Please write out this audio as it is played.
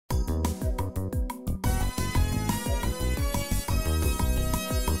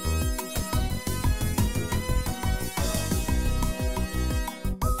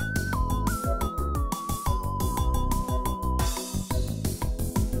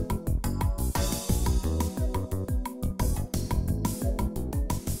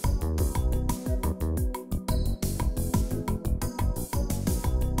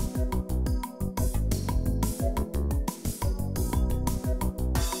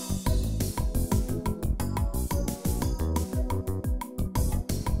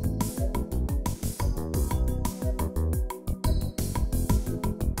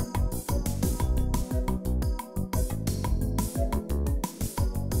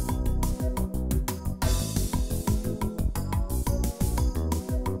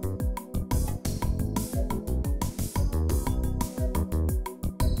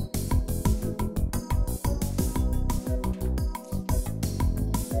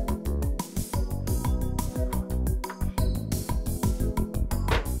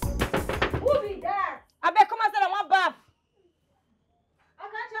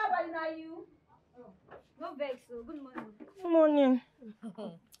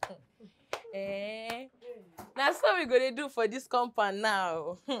Eh? That's what we're gonna do for this compound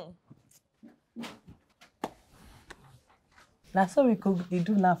now. That's what we could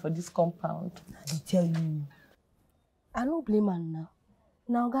do now for this compound. I tell you. I don't blame her now.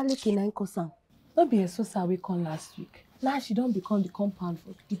 Now Leke na cause Not be Sosa we come last week. Now she don't become the compound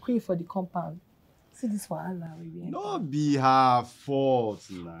for the queen for the compound. See this for Allah. No be her fault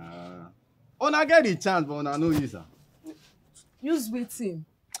nah. Una get the chance, but una no use her. Use waiting.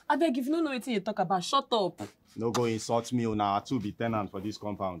 I beg if you don't know anything you talk about, shut up. No go insult me, una to be tenant for this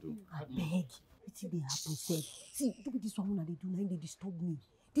compound. I beg. Wetin dey happen sef? See, look at this one they do now, they disturb me.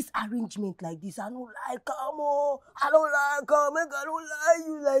 This arrangement like this, I don't like am. I don't like am. I don't like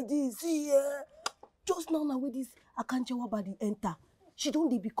you like this. See, just now with this Akanchawa Baddie enter, she don't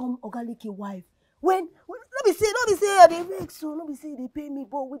they become Leke wife. When let me say they vex so, let me say they pay me,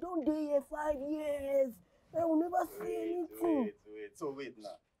 but we don't dey here 5 years. I will never see anything. Wait. So wait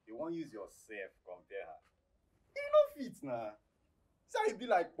now. You won't use yourself compare her. You no fit now. So it be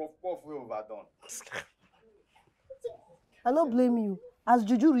like puff way overdone. I don't blame you. As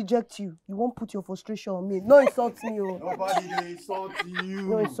Juju reject you, you won't put your frustration on me. No insult me, oh. Nobody dey insult you.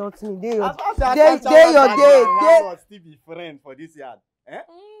 No insult me. Day your day. Still be friend for this yard. Eh?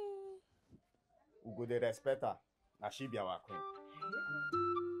 We go dey respect her. Now she be our queen.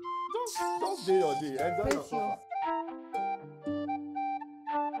 Just day your day. Enjoy your suffer.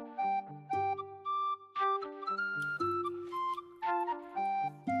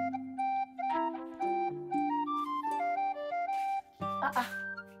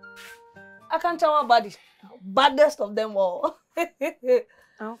 Akanchawa Baddie, baddest of them all.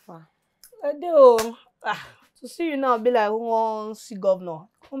 Alpha. I do. To see you now be like who won't see governor.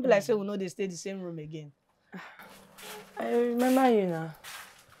 Won't be like say we know they stay the same room again. I remember you now.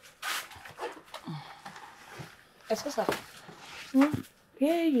 Sosa.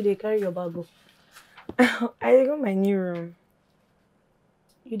 Where you dey carry your bag go? I got my new room.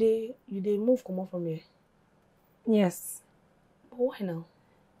 You dey move come on from here. Yes. But why now?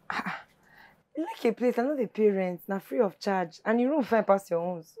 Like a place, I know the parents, now free of charge, and you room fine past your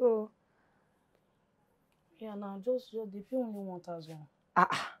own. So yeah, now just they pay only 1,000. I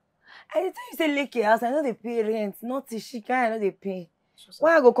tell you say Leke house, I know the parents, not the chic, I know they pay.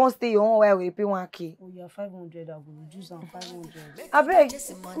 Why I go come stay your own where we pay 1K? Oh yeah, 500. I will reduce on 500. I beg,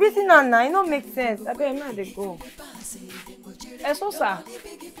 reason now, it don't make sense. I beg, now they go. Sosa,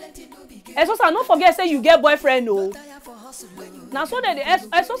 don't forget say you get boyfriend, oh. Now so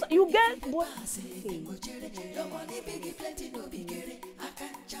that Sosa, you get boy.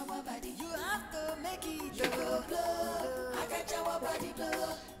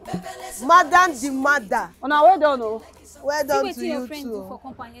 Madam the mother. Oh, now well done, oh. Well done to you your friend too. do for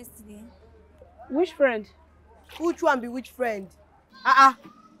company yesterday. Which friend? Which one be which friend? How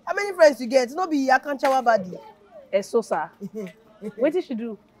many friends you get? No be Akanchawa Baddie. Sosa. What did she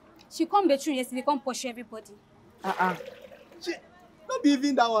do? She come the tree yesterday, come push everybody. She not be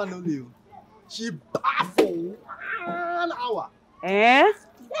even that one only. She baff for 1 hour. 1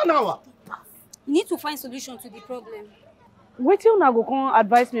 hour. You need to find solution to the problem. Wait till now go come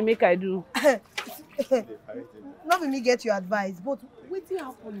advise me make I do. Not me get your advice, but wetin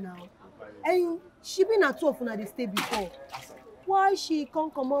happen now? And she been at 12 when they stay before. Why she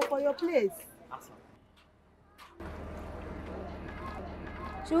can't come out for your place?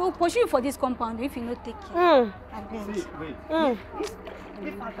 She will push you for this compound if you not take care. See, wait.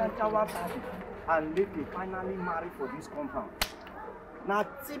 If Akanchawa Baddie and Leke finally marry for this compound, now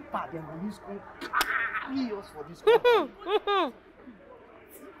Tipa them will use carry us for this compound.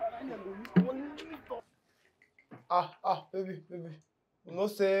 Baby. You know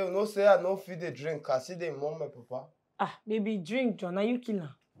say I no feed the drink. I see the mom and papa. Baby, drink, John. Are you killing?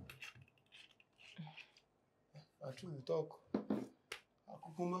 I too you talk.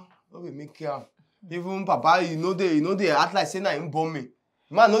 Akukuma, no be make care. Even papa, you know they act like say na him born me.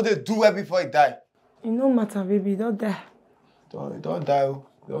 Man, no they do well before he die. It no matter, baby. Don't die. Don't die. Oh.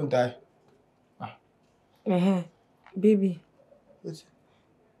 Don't die. Baby. What?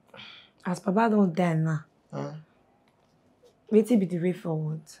 As Papa don't die now. Wetin be the way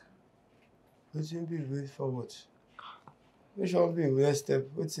forward? Wetin be the way forward? Which one be the next step?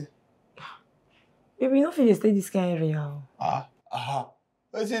 Wetin? Baby, you no fit dey stay this kind of area.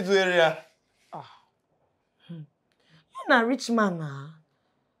 Wetin do area? You na rich man na.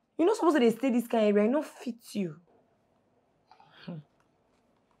 You no suppose to dey stay this kind of area. E no fit you.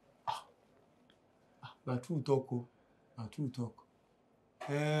 Na true talk o. Na true talk.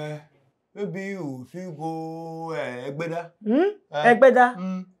 Maybe you fit go Egbeda. Egbeda?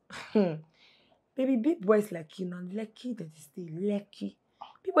 Baby, big boys like you now, Leke that is still Leke.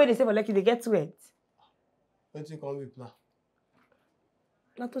 People they say for Leke, they get to it. What you come with now?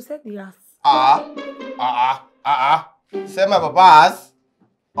 Not to set the ass. Say my papa ass.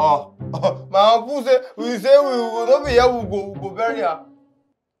 Oh, my uncle say we will not be here. We go bury her.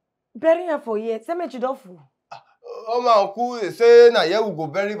 Bury her for years. Say me chidofu. Oh, my uncle say na here we go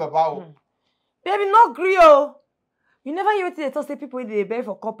bury papa. Baby, not grill. You never hear they talk say people they bury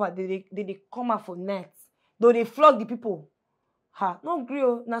for copper. They come out for net. Though they flog the people. Ha, no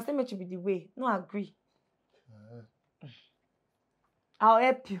grill. Now say me be the way. No agree. I'll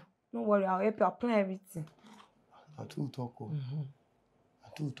help you. Don't worry, I'll help you. I'll plan everything. I too talk.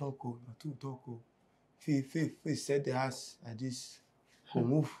 Faith said the ass like this. Go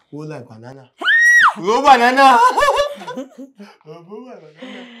move, go like banana. Go banana. Go like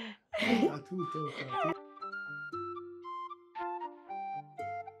banana. I too talk.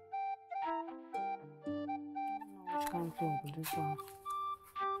 Which kind of thing could this one?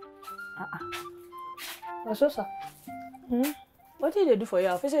 Nosa. What did they do for you?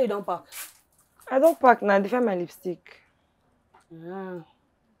 I say you don't pack. I don't pack now. They find my lipstick. Where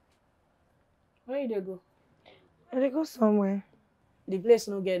did they go? They go somewhere. The place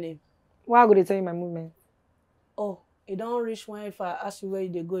no get name. Why go they tell you my movement? Oh, you don't reach when if I ask you where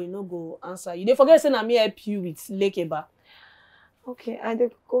they go, you no go answer. You dey forget saying I me help you with Leke ba. Okay, I dey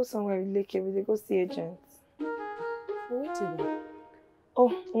go somewhere with Leke. We dey go see agents. Wait till then. Oh,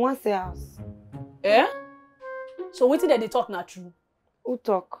 one say house. Eh? So wait till they talk na true. Who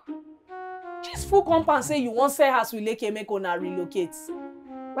talk? This full compound say you won't sell house with Leke make una relocate.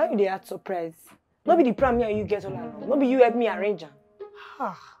 Why you dey act surprise? No be the pram me and you get all along. No be you help me arrange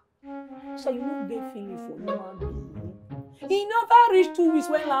am. So you no get feeling for human being. He never reached 2 weeks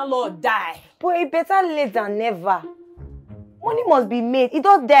when landlord die. But it better late than never. Money must be made. It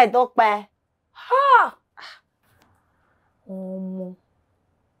don't die, don't buy.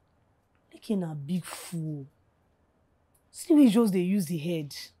 Leke na big fool. See we just they use the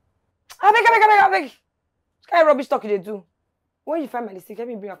head. I beg. What kind of rubbish talk they do? When you find my lipstick, let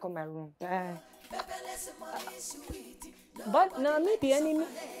me bring her come my room. But now maybe enemy.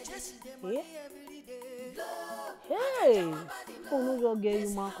 Yeah. Hey, oh no, just get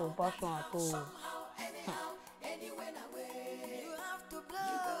human compassion at all.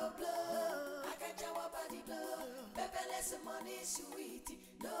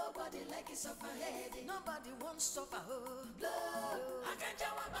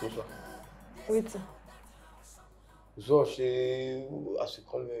 Wait. So she as you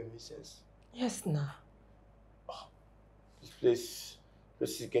come here makes sense. Yes, nah. This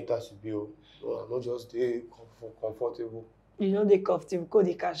place get us to be. So I'm not just there comfortable. You know they comfortable, go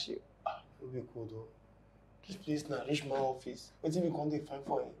they cash you. It'll be cool though. This place now rich man office. What do you come they find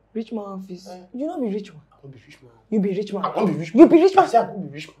for him? Rich man office. You not be rich man. I won't be rich man. You be rich man. I won't be rich man. You be rich man. I say I won't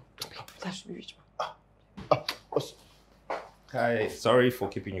be rich man. That should be rich man. Hi, sorry for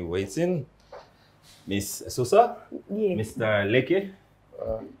keeping you waiting. Miss Sosa? Yeah. Mr. Leke?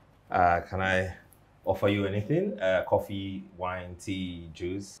 Can I offer you anything? Coffee, wine, tea,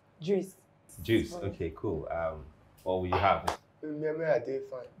 juice? Juice. Juice, okay, cool. What will you have? Maybe I did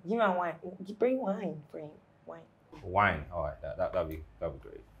fine. Give me wine. Bring wine. Bring wine. Wine, all right, that'll be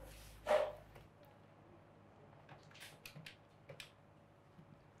great.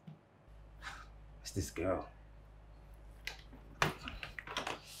 What's this girl?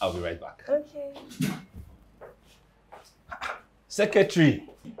 I'll be right back. Okay. Secretary.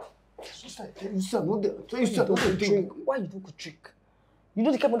 You said no drink. Why you don't go drink? You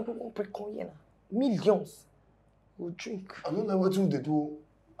know the kind of people who break on here now. Millions. Go drink. I don't know what they do.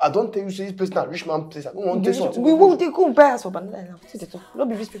 I don't tell you say this place na rich man place. I don't want to say something. We won't take go buy us for banana now. See the talk. Don't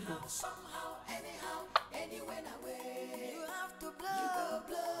be rich people.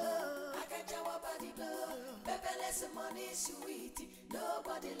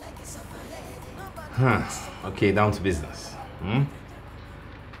 Okay, down to business.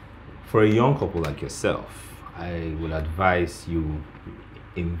 For a young couple like yourself, I would advise you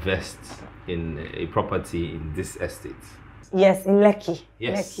invest in a property in this estate. Yes, in Leke.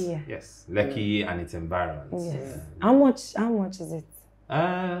 Yes, Leke, yeah. yes, Leke and its environment. Yes. How much is it?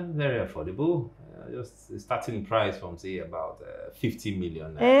 Very affordable. Just starting price from say about 50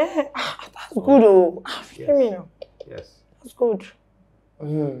 million. That's good, oh. 50 million. Yes. That's good.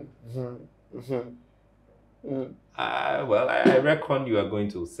 Well, I reckon you are going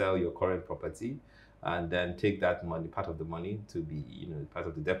to sell your current property and then take that money, part of the money, to be, part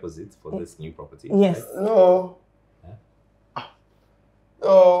of the deposit for this new property. Yes. Right? No. Huh?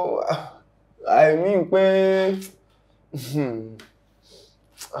 No. I mean,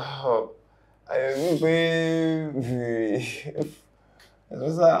 Yes.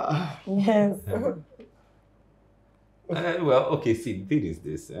 Well, okay, see, the thing is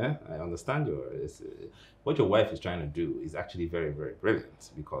this, I understand what your wife is trying to do is actually very, very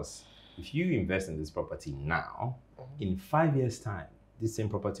brilliant, because if you invest in this property now, in 5 years' time, this same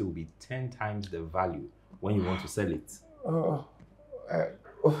property will be 10 times the value when you want to sell it.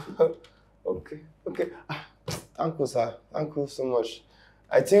 Okay. Thank you, sir. Thank you so much.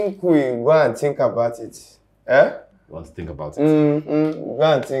 I think we go and think about it. Let's think about it. Go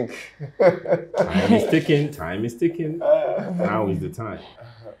and think. Time is ticking. Now is the time.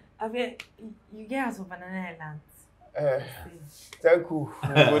 You get us from Banana Island. Thank you.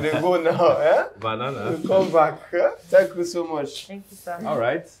 We'll go now. Banana. We'll come back. Thank you so much. Thank you, sir. All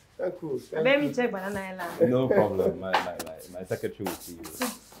right. Thank you. Let me check Banana Island. No problem. My secretary will see you.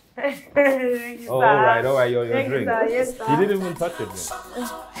 Thank you, sir. All right. Your Thank drink. You, sir. Yes, sir. You didn't even touch it.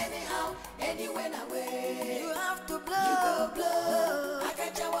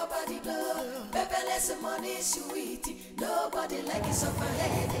 Akanchawa body blow, Beverly money sweet. Nobody like it suffer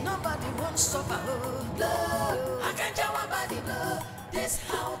head, nobody wants suffer blow. Akanchawa body blow, this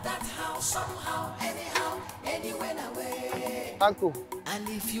how, that how, somehow, anyhow, anywhere away. Thank you. And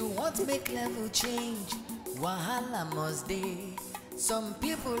if you want to make level change, wahala must day. Some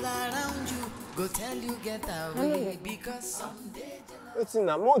people around you go tell you get away because someday. Listen,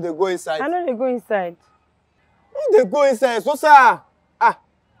 now, more they go inside. I know they go inside. They go inside, so sir.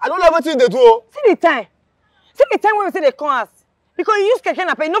 I don't know what they do. See the time when we say they come us. Because you use keke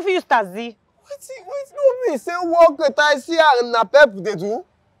na pay, no fit use taxi. Wait, no me say work taxi and na pep they do.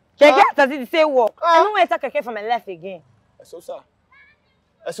 Keke and taxi the same work. I don't want to take keke for my life again. So sir.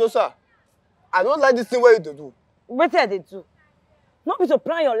 I don't like this thing where you do. What they do? Not be to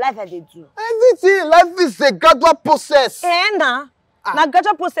plan your life as they do. Everything life is a gradual process. Na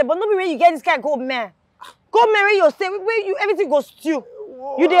gradual process, but not be when you get this kind of gold man. Gold man where you stay, where you everything goes stew.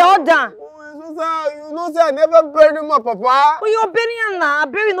 You dey all down. So sir, you know say I never bury my papa. But you're burying now.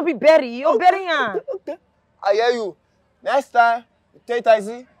 Bury no be bury. You're burying. Okay. I hear you. Next time, you take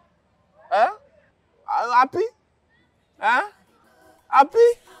taxi. Are you happy? Happy?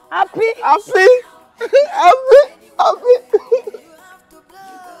 Happy?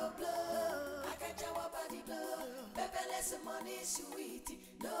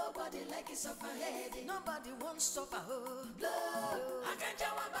 Nobody like it suffer head, nobody wants suffer blood.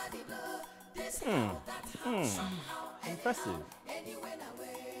 Akanchawa body blood. This how, that how, somehow, impressive. Anywhere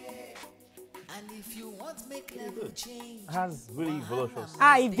away. And if you want make level change, Has really voluptuous.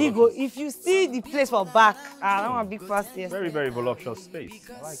 It did go. If you see the place for back, I don't want big fast here. Very, very voluptuous space.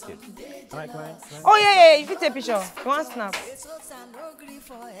 I like it. Can I? Oh yeah. If you take a picture, you want snap.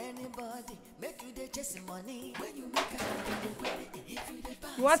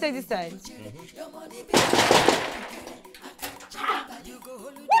 You want to take this side? What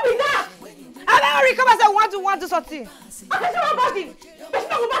is that? I never come and say want to something. Akanchawa body. It's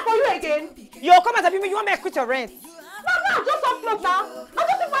not go back for you again. Yo, come and tell me you want me to quit your rent. No, just some float now. I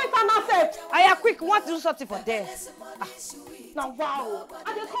just find an asset. I am quick. Want to do something for them. Now wow. I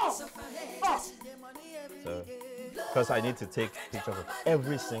just come. So, because I need to take pictures of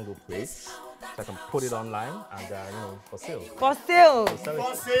every single place, so I can put it online and for sale. For sale.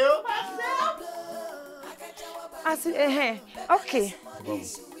 For sale? I see. Okay.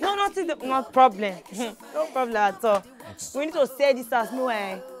 No, no problem. No problem at all. We need to sell this house. No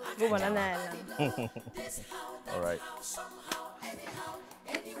way. Go Banana Island. All right.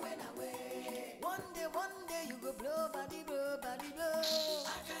 One day you go blow, body blow.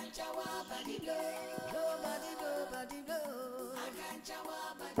 Akanchawa body blow, body blow. Akanchawa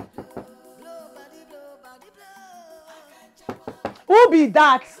body blow, body blow. Who be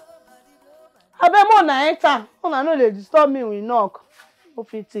that? Abemo na enter. Una no dey disturb me we knock. No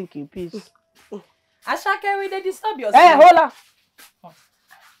fit think in peace. Ashake, we dey disturb your Hey, hold on.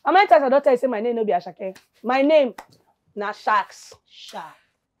 How many times I don't tell you say my name no be Ashake? My name na Sharks. Sharks.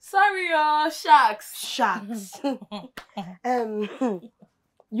 Sorry, Sharks. Sharks.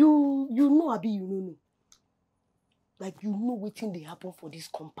 You know abi you no know. Like you know wetin dey happen for this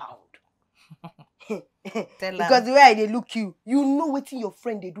compound. Because the way I dey look you know wetin your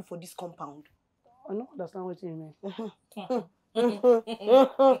friend dey do for this compound. I no understand wetin you mean.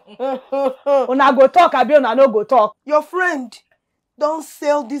 Una go talk abi una no go talk. Your friend don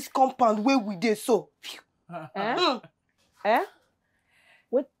sell this compound wey we dey so.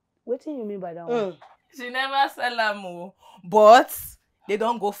 Wetin you mean by that one? She never sell am, but they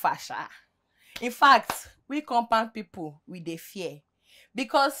don't go fasha. In fact, we compound people we dey fear.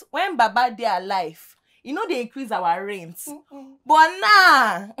 Because when Baba dey alive, you know they increase our rent. But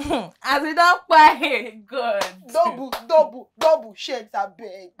now, as we don't pay, good. Double shirts, I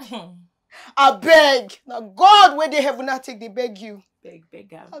beg. I beg. Now God, where they heaven, I take, they beg you. Beg.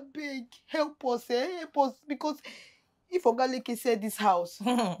 I beg, help us, help us, because if Oga Leke said this house,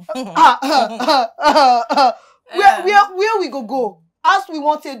 where we go? As we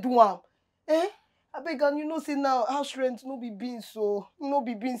want to do am, I beg, and you know, say now house rent no be beans, so no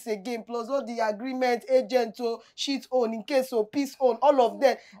be beans again. Plus all the agreement, agent, so sheet own, in case so peace own, all of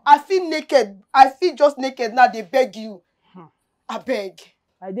them. I feel naked. I feel just naked now. They beg you. I beg.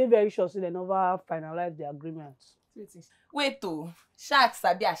 I did very sure so they never finalized the agreement. Wait shark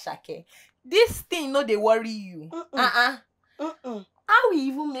sabi ashake. This thing no dey worry you. How will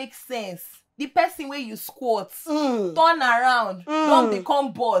even make sense? The person where you squat, turn around, don't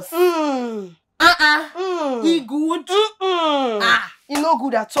become boss. He good. He no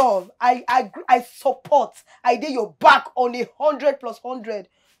good at all. I support. I did your back on 100+100.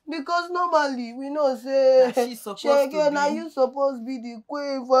 Because normally we know say now you supposed to be the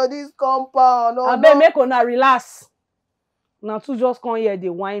queen for this compound. I bet make una relax. Now to just come here they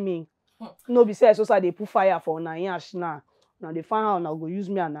whine me. No be say so they put fire for una yansh now. Now they find out now go use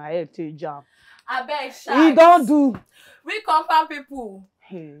me and I head to jam. I bet he don't do. We compound people.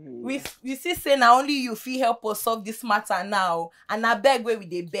 We see say now only you feel help us solve this matter now. And I beg where we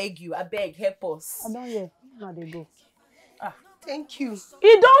they beg you. I beg help us. I don't hear. Now they go. Thank you.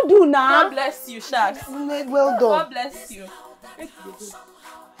 He don't do now. God bless you, Sharks. Well done. God bless you.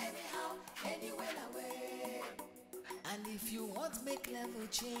 And if you want make level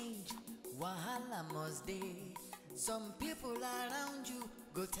change, wahala must dey. Some people around you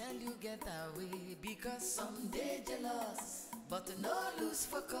go tell you get away because some dey jealous, but no lose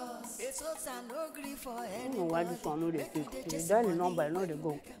focus. It's also no grief for anyone. I don't know why this one no dey pick. They dial the number, no dey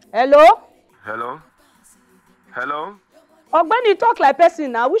go. Hello? Hello? Ogbeni talk like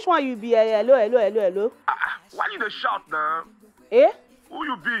person now. Which one you be? Hello. Why you dey shout now? Who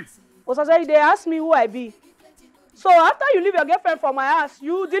you be? Osasa, they ask me who I be. So after you leave your girlfriend from my house,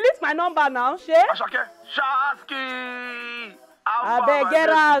 you delete my number now, she? Ashake, Shaski! I beg,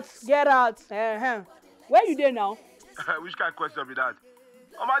 get out. Where you there now? Which kind of question be that?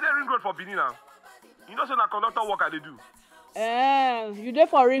 I dey ring road for Benin now. You know say na conductor work I dey do. You there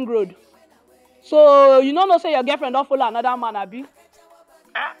for ring road. So you know say your girlfriend don't follow another man, abi?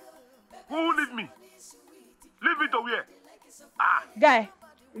 Who leave me? Leave me to where? Guy,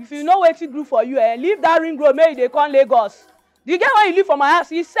 if you know what to do for you, leave that ring road, maybe they come Lagos. The guy when you leave from my house,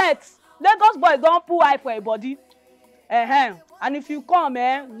 he set. Lagos boys don't pull eye for a body. And if you come,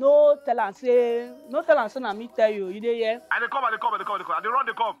 no tell and say na me tell you. You dey here? I dey come. I dey run,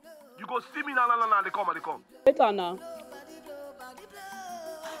 they come. You go see me now, they come. Later now.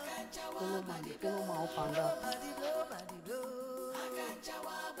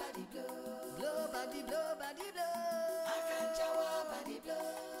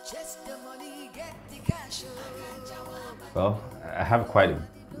 Well, I have quite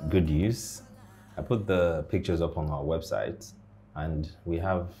good news. I put the pictures up on our website and we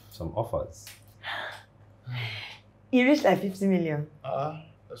have some offers. You reached like 50 million.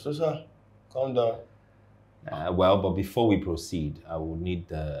 Sosa, calm down. Well, but before we proceed, I will need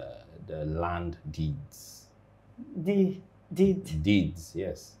the land deeds. Deeds,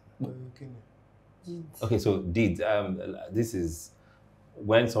 yes. Okay, so deeds. This is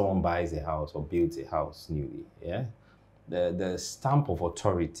when someone buys a house or builds a house newly. Yeah, the stamp of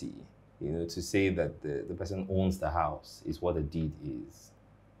authority, to say that the person owns the house is what a deed is.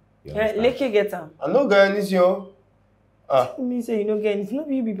 Leke get am. I no get anything. Me say you no get anything. No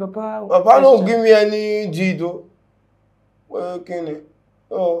be Papa. Papa no give me any deed though. Well,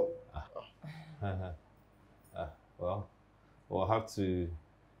 we'll have to.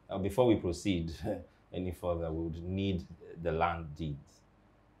 Before we proceed any further, we would need the land deeds.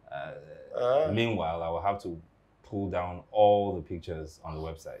 Meanwhile, I will have to pull down all the pictures on the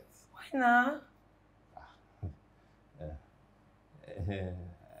website. Why not?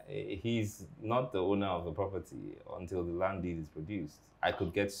 He's not the owner of the property until the land deed is produced. I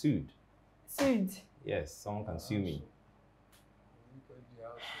could get sued. Sued? Yes, someone can sue me.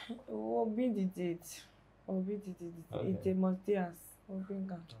 Obi did it. Okay. It must yes.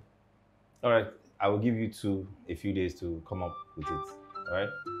 All right, I will give you a few days to come up with it. All right?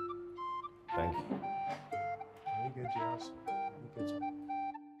 Thank you.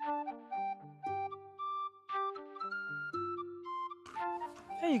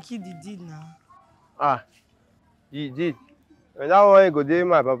 How you keep the deed now? You did. And that one you go dey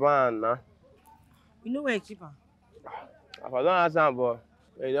my papa and now. You know where you keep am? I don't ask him, but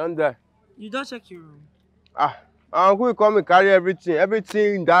he don't die. You don't check your room. Uncle will come and carry everything.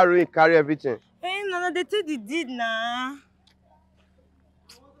 Everything in that room, carry everything. Hey, Nana, they take the deed now.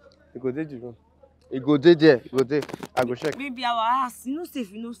 You go there, you go there. You go there. I go check. Baby, our house. You know, say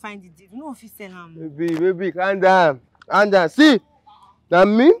if you don't find the deed, you know if you sell them. Baby, calm down. Calm down. See, now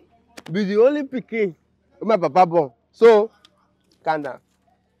me be the only pikin my papa born. So, calm down.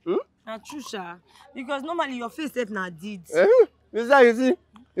 Na true, sha. Because normally your face is not deeds. You see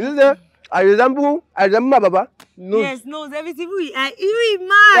there? I resemble my papa. No. Yes, no, everything we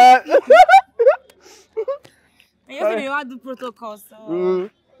mad. And you say you want to do protocol, so.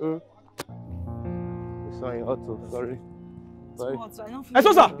 Sorry, Otto. Sorry. Hey,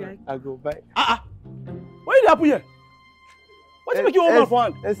 Nosa! I go bye. Why did you happen here? What you make you hold for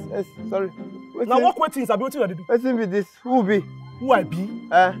hand? Yes, sorry. Now what questions are what you do? Person be this. Who be? Who I be?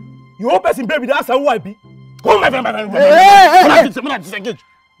 You whole person baby, that's who I be. Come my friend. Hey!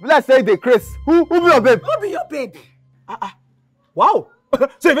 Let's say the Chris. Who be your babe? Who be your babe? Wow.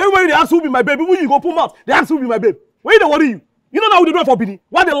 So if everybody they ask who be my baby, who you go pull mouth? They ask who be my babe. Where they worry you? You know how they do it for Benin.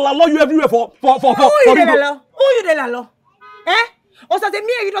 Why they allow you everywhere for Who you the lalo? Also, me and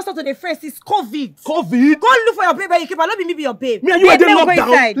you don't start to the friends. It's COVID. COVID? Go look for your babe and you keep not be me be your babe. Me and you are getting locked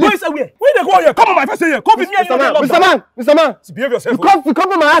down. Go inside where? Where they go here? Come on, my first here. COVID, me and you are locked down. Mr. Man. Behave yourself. You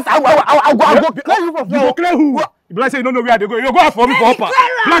come to my house, I'll go clear you from floor. You go clear who? If I say you don't know where they go, you go ask for me for upper.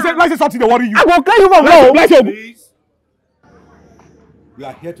 Let's say something they worry you. I go clear you from floor. Please. We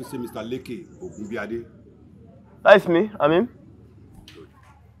are here to see Mr. Leke Ogunbiade. That's me. I'm him.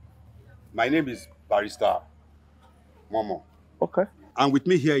 My name is Barrister Momo. Okay. And with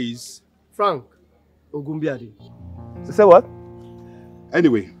me here is Frank Ogunbiade. You say what?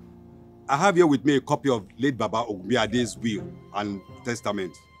 Anyway, I have here with me a copy of late Baba Ogunbiade's will and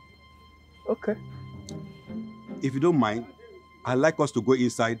testament. Okay. If you don't mind, I'd like us to go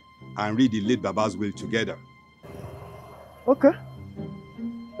inside and read the late Baba's will together. Okay.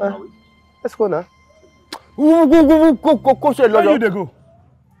 Let's go now. Go, where you they go?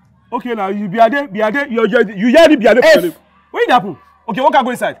 Okay, now you be there, you hear the be there. Where it happen? Okay, what can go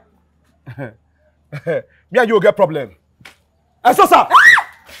inside? Me and you will get problem. And so, sir,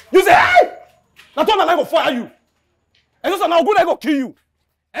 you say, hey! Now turn the line go fire you. And so, sir, now go there go kill you.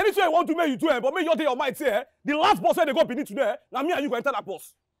 Anything you want to make you do it, but make you take your mind say, the last boss where they go beneath today, now me and you go enter that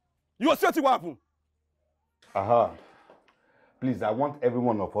boss. You will see what happen. Please, I want every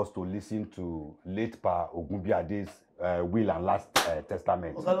one of us to listen to late Pa Ogunbiade's will and last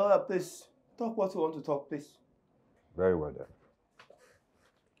testament. Okay, lawyer, please. Talk what you want to talk, please. Very well then.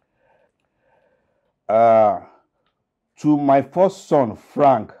 To my first son,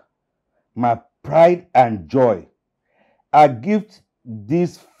 Frank, my pride and joy, I give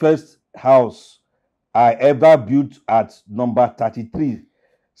this first house I ever built at number 33,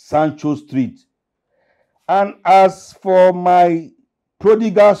 Sancho Street. And as for my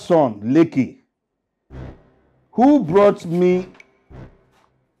prodigal son, Leke, who brought me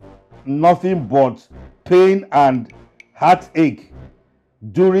nothing but pain and heartache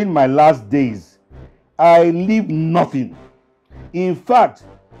during my last days, I leave nothing. In fact,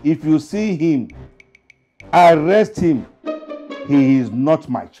 if you see him, arrest him. He is not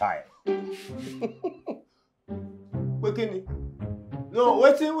my child. Wait, no,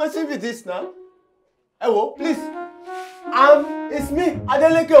 waiting with this now. Hello, please. It's me,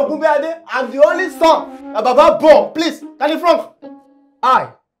 Leke Ogunbiade. I'm the only son of Baba born. Please, can you Frank?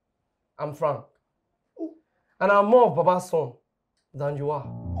 I'm Frank. And I'm more of Baba's son than you are.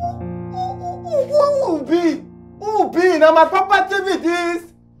 Who be? Now my property with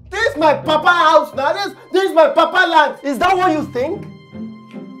this. This is my papa house now. This is my papa land. Is that what you think?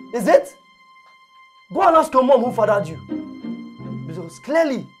 Is it? Go and ask your mom who fathered you. Because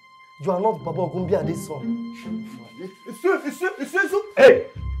clearly, you are not Baba Ogunbiade's son. Hey,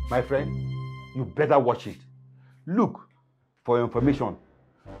 my friend, you better watch it. Look, for your information,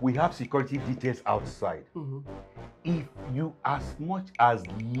 we have security details outside. If you as much as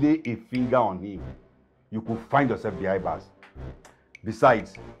lay a finger on him, you could find yourself behind bars.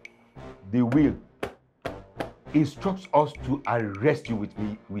 Besides, the will instructs us to arrest you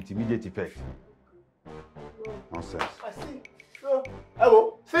with immediate effect. Nonsense. I see.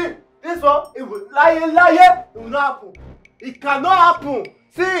 Hello, see, this one, it will lie, it will not happen. It cannot happen.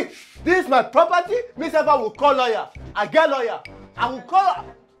 See, this is my property. Miss Eva will call lawyer. I get lawyer. I will call.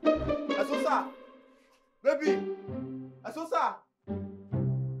 Asosa, baby, Asosa.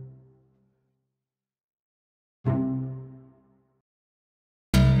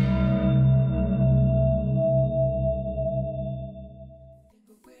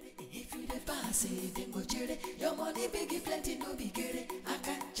 If you the bad pass it, then go jere. Your money big, plenty, no big gere.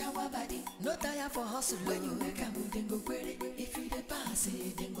 Akanchawa Baddie, no tire for hustle. When you make a move, then go query. If you dey pass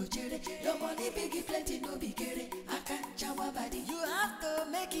it, then go jere. Your money big, plenty, no big gere. Akanchawa Baddie, you have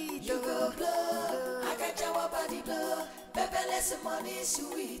to make it. You go blow. Akanchawa Baddie blow. Beverly money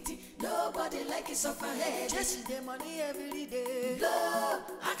sweet. Nobody like it so far head. Chasing the money every day. Blow.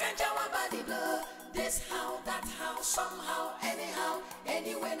 Akanchawa Baddie blow. This how, that how, somehow, anyhow,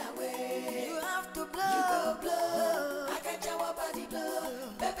 anywhere, away. You have to blow. You go blow. Akanchawa Baddie blow.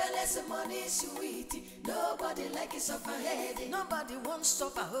 Beverly money sweet. Nobody like it so far head. Nobody wants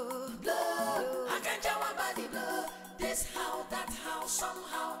suffer. Blow. Akanchawa Baddie blow. This how, that how,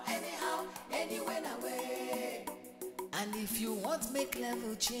 somehow, anyhow, anywhere, away. And if you want make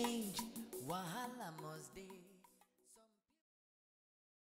level change, wahala.